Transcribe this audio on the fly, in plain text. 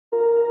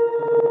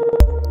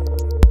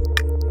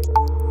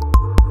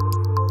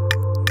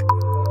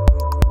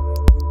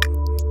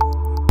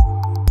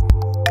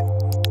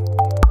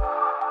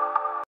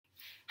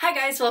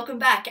welcome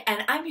back,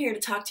 and I'm here to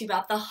talk to you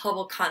about the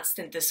Hubble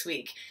Constant this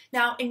week.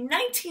 Now, in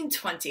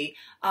 1920,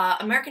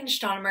 American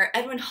astronomer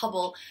Edwin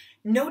Hubble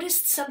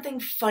noticed something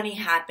funny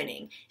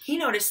happening. He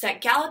noticed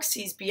that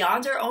galaxies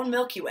beyond our own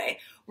Milky Way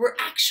were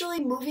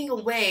actually moving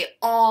away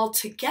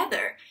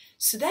altogether.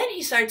 So then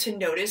he started to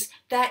notice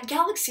that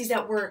galaxies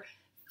that were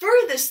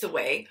furthest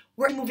away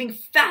were moving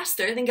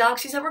faster than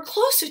galaxies that were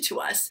closer to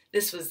us.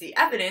 This was the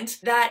evidence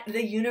that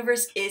the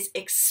universe is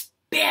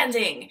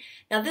expanding.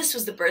 Now this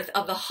was the birth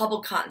of the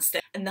Hubble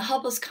Constant, and the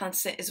Hubble's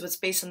constant is what's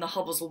based on the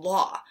Hubble's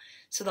law.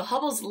 So the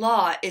Hubble's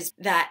law is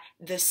that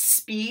the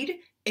speed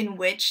in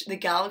which the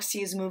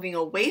galaxy is moving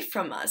away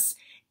from us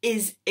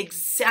is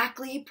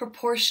exactly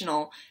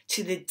proportional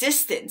to the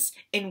distance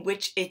in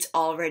which it's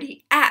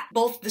already at.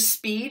 Both the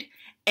speed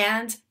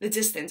and the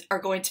distance are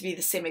going to be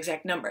the same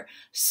exact number.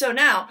 So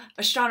now,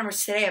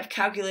 astronomers today have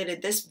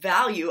calculated this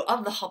value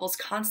of the Hubble's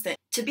constant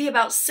to be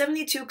about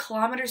 72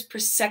 kilometers per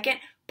second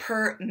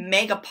per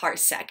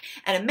megaparsec.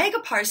 And a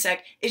megaparsec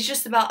is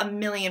just about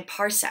 1,000,000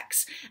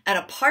 parsecs. And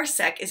a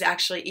parsec is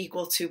actually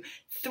equal to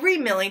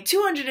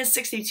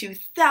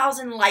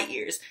 3,262,000 light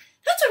years.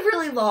 That's a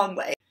really long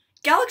way.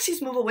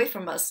 Galaxies move away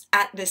from us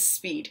at this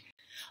speed.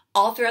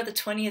 All throughout the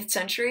 20th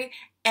century,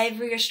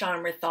 every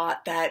astronomer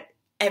thought that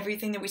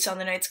everything that we saw in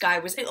the night sky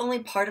was only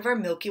part of our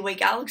Milky Way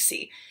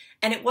galaxy.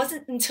 And it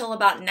wasn't until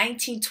about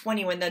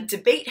 1920 when the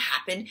debate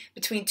happened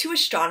between two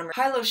astronomers,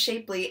 Harlow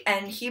Shapley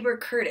and Heber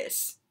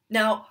Curtis.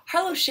 Now,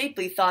 Harlow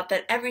Shapley thought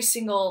that every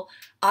single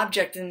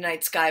object in the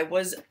night sky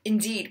was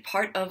indeed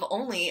part of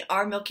only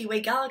our Milky Way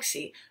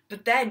galaxy.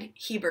 But then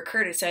Heber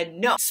Curtis said,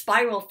 no,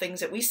 spiral things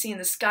that we see in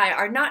the sky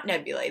are not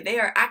nebulae. They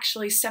are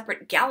actually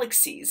separate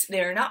galaxies. They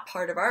are not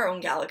part of our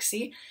own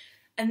galaxy.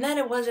 And then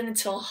it wasn't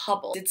until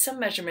Hubble did some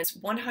measurements,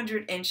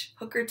 100-inch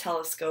Hooker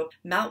telescope,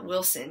 Mount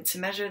Wilson, to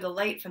measure the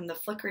light from the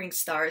flickering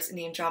stars in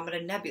the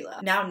Andromeda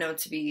Nebula, now known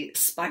to be a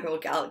spiral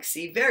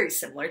galaxy very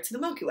similar to the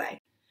Milky Way.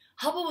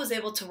 Hubble was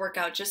able to work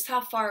out just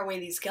how far away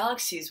these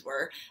galaxies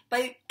were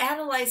by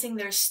analyzing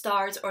their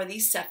stars or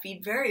these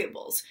Cepheid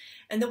variables.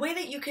 And the way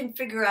that you can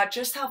figure out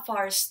just how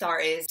far a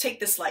star is, take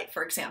this light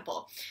for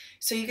example.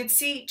 So you can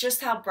see just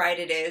how bright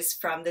it is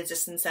from the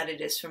distance that it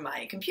is from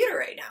my computer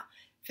right now.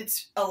 If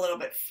it's a little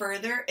bit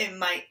further, it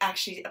might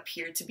actually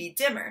appear to be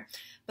dimmer.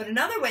 But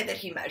another way that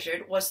he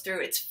measured was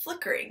through its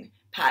flickering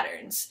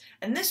patterns.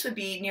 And this would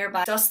be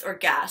nearby dust or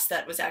gas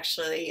that was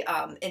actually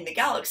in the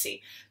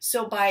galaxy.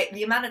 So by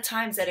the amount of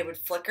times that it would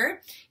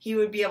flicker, he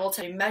would be able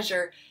to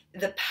measure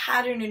the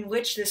pattern in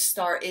which this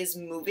star is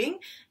moving,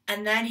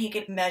 and then he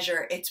could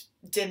measure its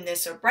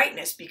dimness or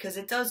brightness because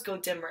it does go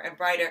dimmer and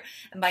brighter.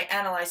 And by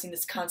analyzing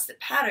this constant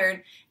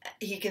pattern,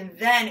 he can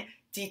then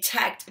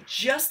detect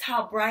just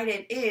how bright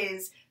it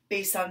is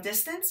based on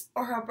distance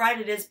or how bright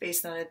it is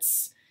based on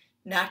its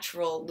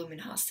natural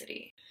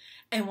luminosity.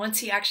 And once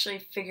he actually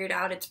figured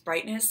out its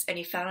brightness and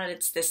he found out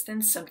its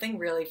distance, something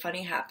really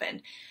funny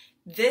happened.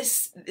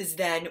 This is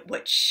then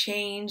what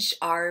changed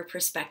our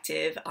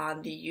perspective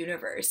on the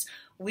universe.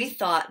 We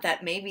thought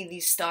that maybe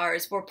these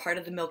stars were part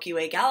of the Milky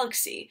Way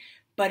galaxy,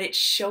 but it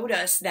showed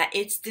us that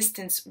its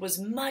distance was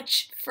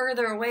much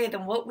further away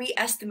than what we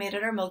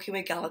estimated our Milky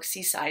Way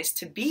galaxy size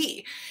to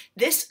be.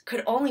 This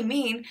could only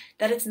mean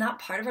that it's not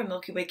part of our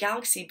Milky Way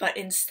galaxy, but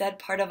instead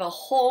part of a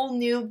whole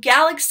new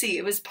galaxy.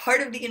 It was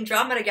part of the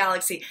Andromeda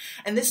galaxy.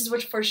 And this is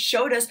what first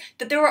showed us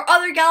that there were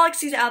other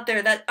galaxies out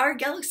there, that our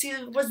galaxy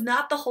was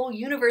not the whole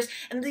universe,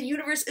 and the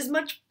universe is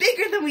much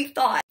bigger than we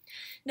thought.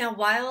 Now,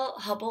 while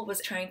Hubble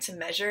was trying to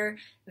measure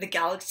the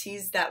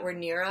galaxies that were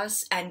near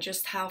us and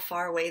just how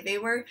far away they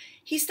were,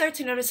 he started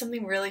to notice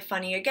something really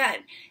funny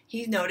again.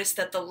 He noticed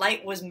that the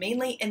light was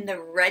mainly in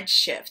the red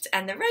shift,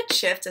 and the red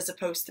shift, as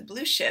opposed to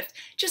blue shift,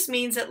 just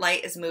means that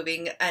light is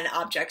moving and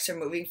objects are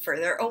moving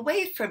further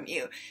away from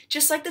you.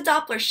 Just like the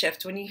Doppler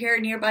shift, when you hear a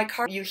nearby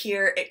car, you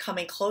hear it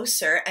coming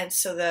closer, and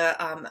so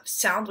the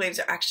sound waves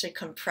are actually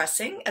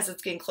compressing as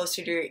it's getting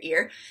closer to your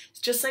ear. It's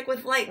just like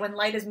with light, when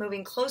light is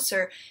moving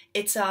closer,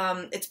 it's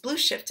blue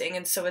shifting,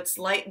 and so its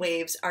light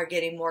waves are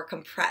getting more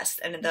compressed,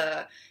 and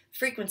the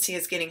frequency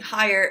is getting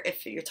higher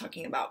if you're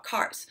talking about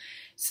cars.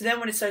 So then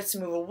when it starts to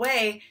move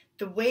away,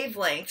 the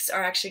wavelengths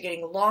are actually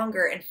getting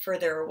longer and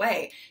further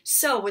away.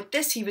 So with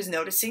this, he was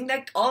noticing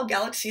that all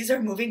galaxies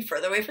are moving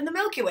further away from the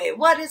Milky Way.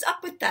 What is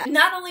up with that?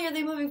 Not only are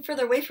they moving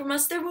further away from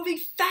us, they're moving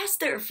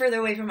faster further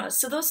away from us.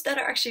 So those that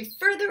are actually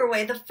further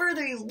away, the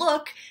further you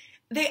look,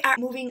 they are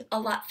moving a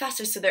lot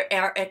faster, so they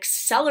are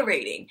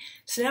accelerating.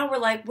 So now we're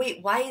like, wait,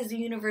 why is the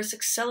universe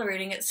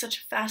accelerating at such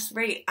a fast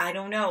rate? I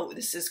don't know.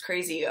 This is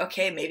crazy.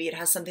 Okay, maybe it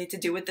has something to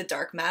do with the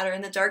dark matter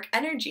and the dark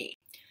energy.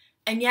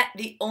 And yet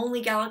the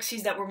only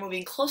galaxies that were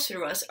moving closer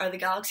to us are the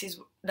galaxies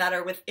that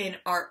are within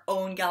our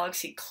own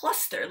galaxy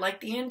cluster, like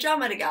the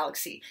Andromeda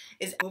galaxy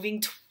is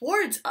moving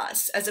towards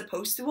us as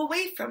opposed to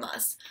away from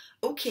us.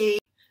 Okay.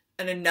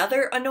 And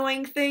another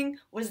annoying thing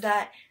was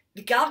that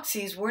the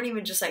galaxies weren't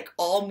even just like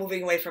all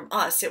moving away from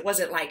us. It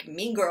wasn't like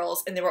Mean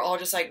Girls and they were all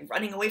just like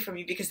running away from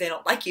you because they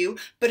don't like you,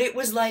 but it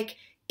was like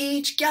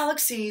each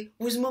galaxy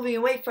was moving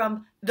away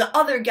from the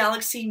other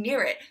galaxy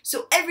near it.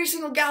 So every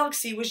single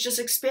galaxy was just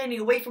expanding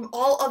away from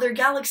all other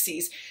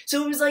galaxies.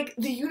 So it was like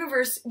the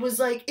universe was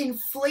like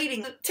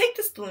inflating. Take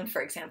this balloon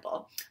for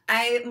example.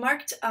 I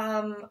marked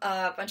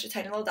a bunch of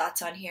tiny little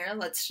dots on here.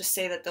 Let's just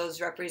say that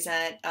those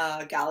represent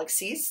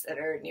galaxies that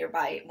are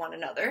nearby one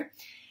another.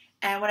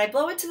 And when I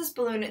blow into this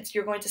balloon,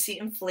 you're going to see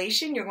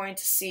inflation. You're going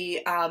to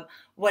see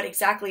what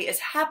exactly is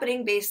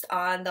happening based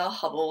on the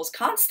Hubble's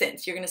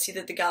constant. You're going to see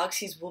that the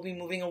galaxies will be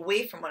moving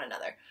away from one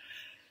another.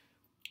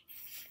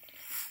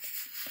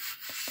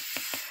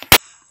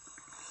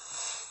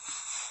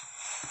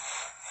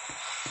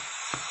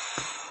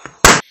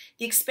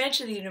 The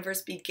expansion of the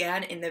universe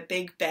began in the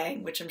Big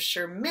Bang, which I'm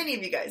sure many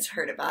of you guys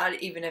heard about,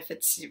 even if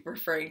it's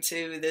referring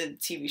to the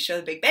TV show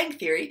The Big Bang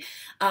Theory.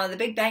 The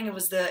Big Bang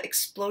was the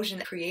explosion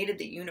that created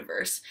the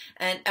universe,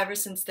 and ever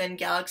since then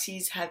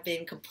galaxies have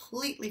been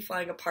completely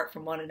flying apart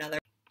from one another.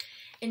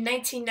 In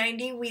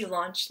 1990, we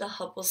launched the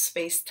Hubble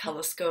Space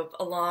Telescope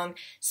along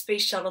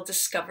Space Shuttle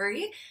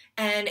Discovery,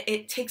 and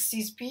it takes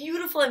these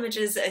beautiful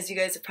images, as you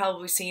guys have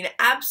probably seen,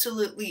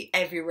 absolutely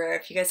everywhere.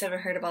 If you guys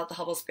haven't heard about the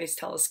Hubble Space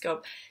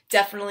Telescope,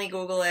 definitely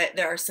Google it.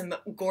 There are some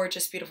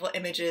gorgeous, beautiful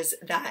images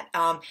that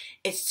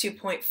its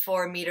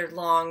 2.4 meter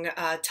long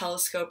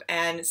telescope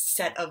and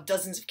set of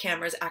dozens of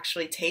cameras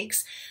actually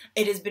takes.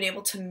 It has been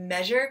able to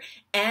measure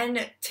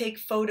and take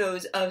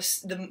photos of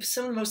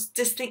some of the most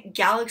distant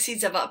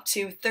galaxies of up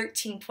to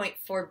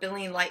 13.4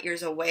 billion light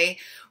years away,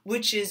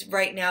 which is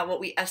right now what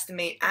we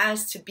estimate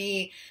as to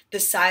be the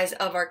size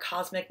of our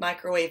cosmic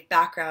microwave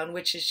background,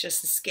 which is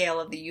just the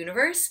scale of the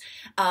universe.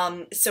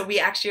 So we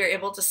actually are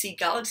able to see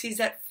galaxies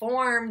that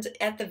formed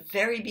at the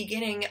very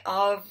beginning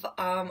of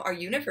our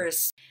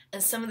universe.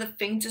 And some of the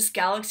faintest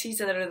galaxies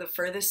that are the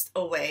furthest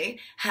away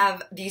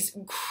have these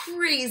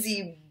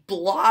crazy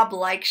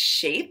blob-like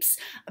shapes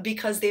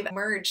because they've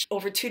emerged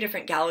over 2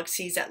 different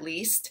galaxies at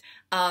least.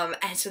 And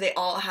so they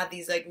all have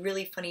these like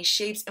really funny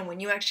shapes, and when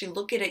you actually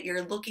look at it,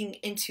 you're looking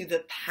into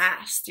the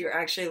past. You're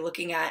actually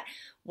looking at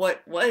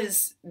what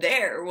was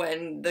there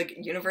when the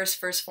universe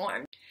first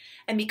formed.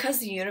 And because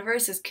the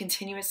universe is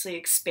continuously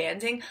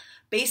expanding,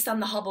 based on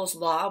the Hubble's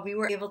law, we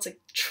were able to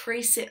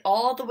trace it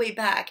all the way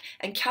back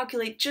and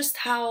calculate just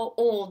how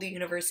old the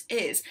universe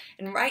is.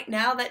 And right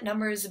now that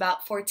number is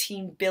about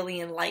 14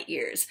 billion light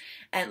years.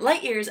 And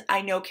light years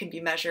I know can be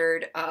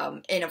measured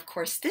in, of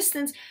course,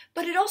 distance,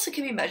 but it also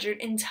can be measured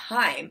in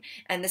time.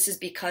 And this is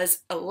because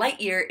a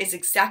light year is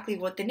exactly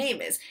what the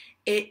name is.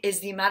 It is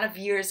the amount of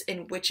years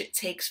in which it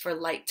takes for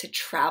light to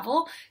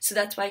travel, so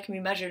that's why it can be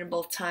measured in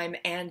both time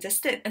and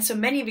distance. And so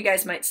many of you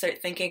guys might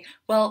start thinking,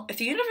 well, if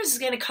the universe is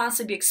going to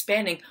constantly be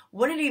expanding,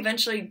 wouldn't it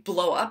eventually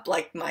blow up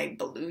like my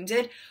balloon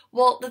did?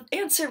 Well, the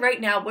answer right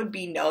now would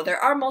be no. There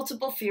are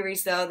multiple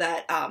theories, though,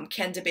 that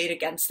can debate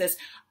against this.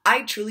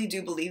 I truly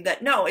do believe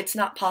that no, it's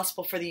not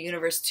possible for the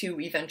universe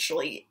to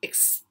eventually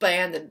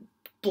expand and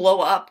blow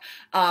up,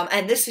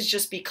 and this is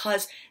just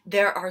because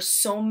there are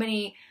so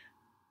many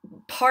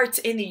parts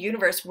in the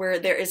universe where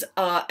there is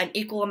an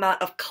equal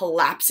amount of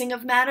collapsing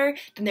of matter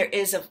than there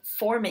is of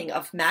forming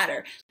of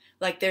matter.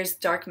 Like there's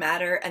dark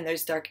matter and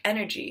there's dark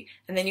energy,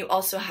 and then you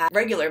also have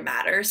regular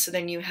matter. So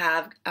then you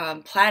have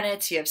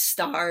planets, you have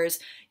stars,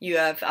 you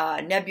have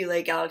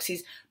nebulae,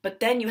 galaxies,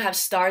 but then you have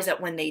stars that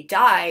when they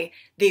die,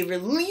 they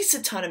release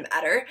a ton of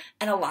matter,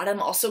 and a lot of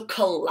them also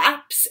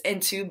collapse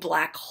into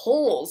black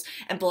holes.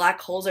 And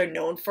black holes are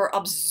known for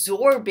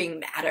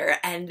absorbing matter,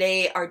 and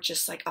they are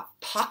just like a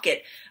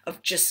pocket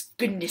of just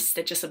goodness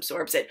that just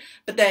absorbs it.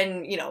 But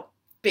then, you know,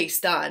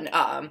 based on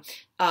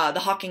the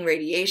Hawking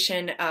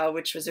radiation,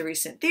 which was a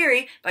recent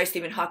theory by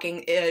Stephen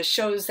Hawking,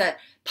 shows that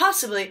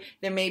possibly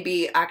there may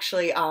be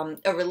actually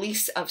a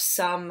release of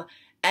some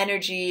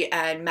energy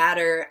and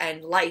matter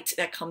and light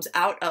that comes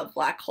out of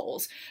black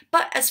holes.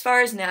 But as far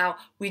as now,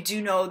 we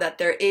do know that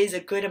there is a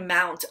good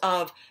amount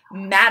of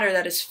matter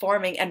that is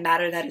forming and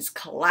matter that is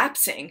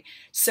collapsing.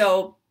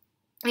 So,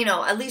 you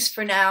know, at least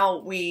for now,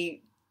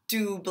 we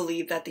do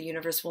believe that the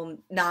universe will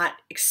not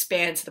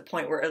expand to the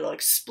point where it'll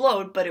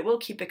explode, but it will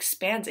keep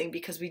expanding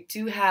because we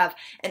do have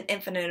an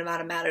infinite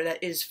amount of matter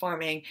that is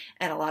forming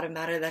and a lot of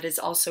matter that is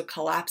also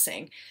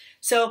collapsing.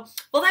 So,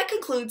 well, that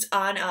concludes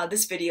on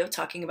this video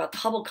talking about the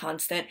Hubble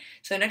constant.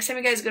 So next time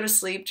you guys go to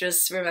sleep,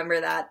 just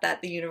remember that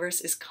the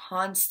universe is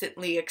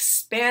constantly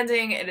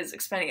expanding. It is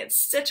expanding at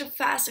such a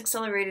fast,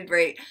 accelerated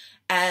rate,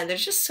 and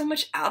there's just so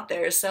much out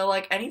there. So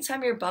like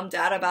anytime you're bummed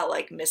out about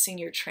like missing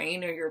your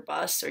train or your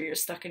bus or you're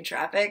stuck in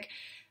traffic,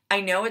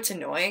 I know it's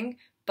annoying,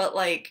 but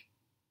like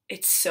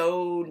it's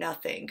so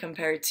nothing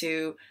compared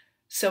to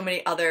so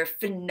many other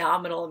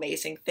phenomenal,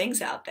 amazing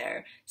things out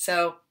there.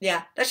 So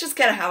yeah, that's just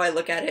kind of how I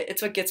look at it.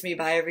 It's what gets me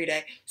by every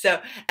day. So,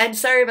 and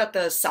sorry about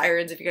the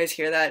sirens if you guys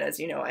hear that. As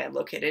you know, I am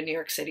located in New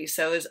York City,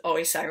 so there's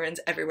always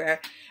sirens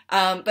everywhere.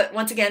 But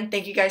once again,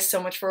 thank you guys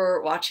so much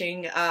for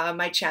watching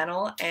my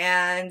channel.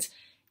 And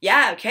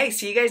yeah, okay,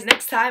 see you guys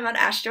next time on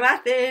Astro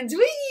Athens.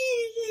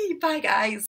 Whee! Bye, guys.